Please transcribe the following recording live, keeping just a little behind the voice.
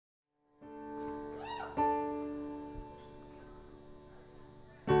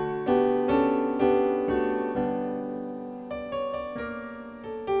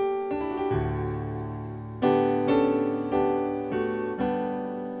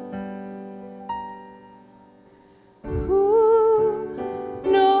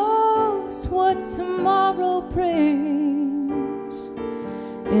tomorrow brings.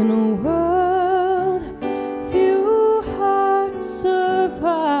 In a world few hearts survive.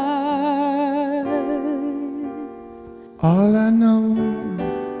 All I know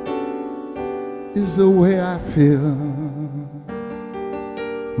is the way I feel.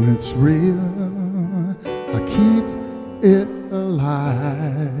 When it's real, I keep it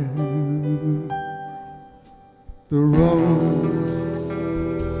alive. The road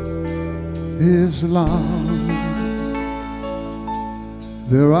is long.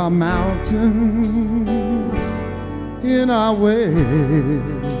 There are mountains in our way,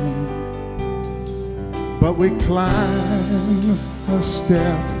 but we climb a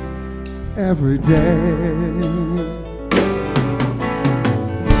step every day.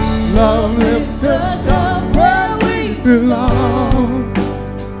 Love lifts us up where we belong,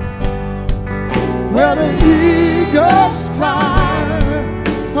 where the eagles fly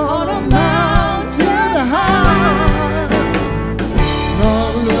on a mountain high.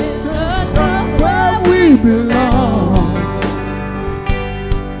 Love lifts us up where we belong,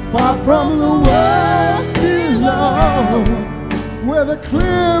 far from the world below, where the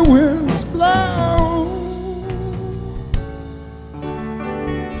clear winds blow.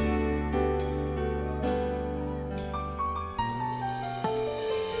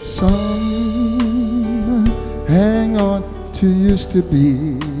 Some hang on to used to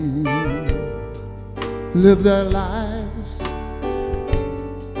be, live their lives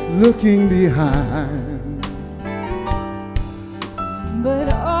looking behind.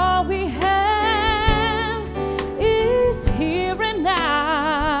 But all we have is here and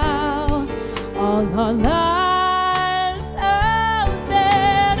now. All our lives out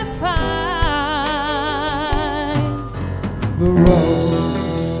there to find. The road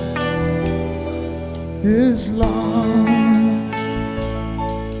is long.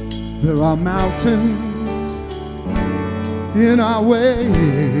 There are mountains in our way,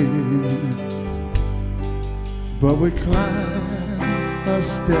 but we climb a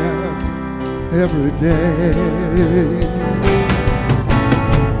step every day.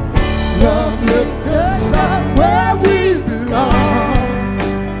 Love lifts us up where we belong,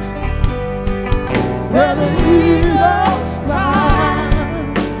 where the eagles fly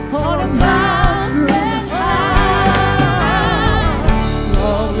on a mountain high.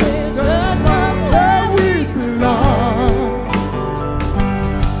 Love lifts us up where we belong,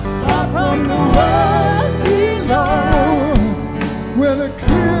 far from the world below, where the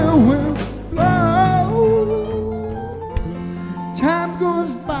clear winds blow. Time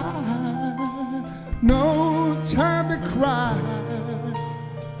goes by, no time to cry.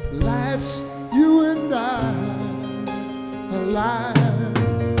 Life's you and I alive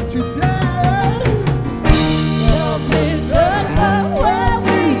today. Love lifts us up where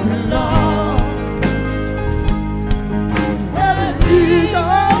we belong, where the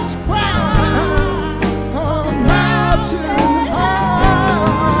eagles fly on a mountain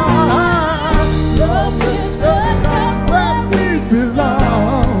high. Love lifts us up where we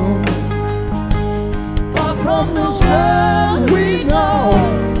belong, far from this world we know,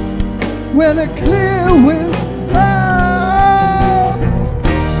 where the clear winds blow.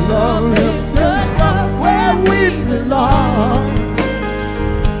 Love lifts us up where we belong,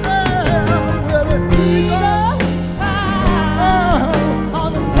 where the eagles fly on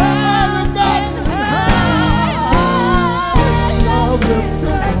the mountain high. Love lifts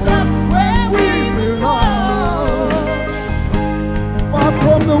us up where we belong, far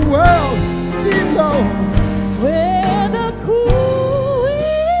from the world below, Where the cool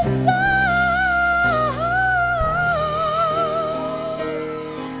winds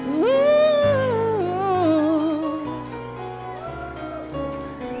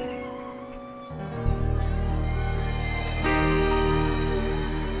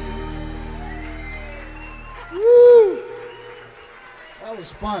that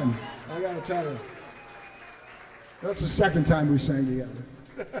was fun, I gotta tell you. That's the second time we sang together.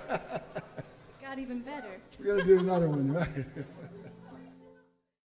 got even better. We're gonna do another one, right?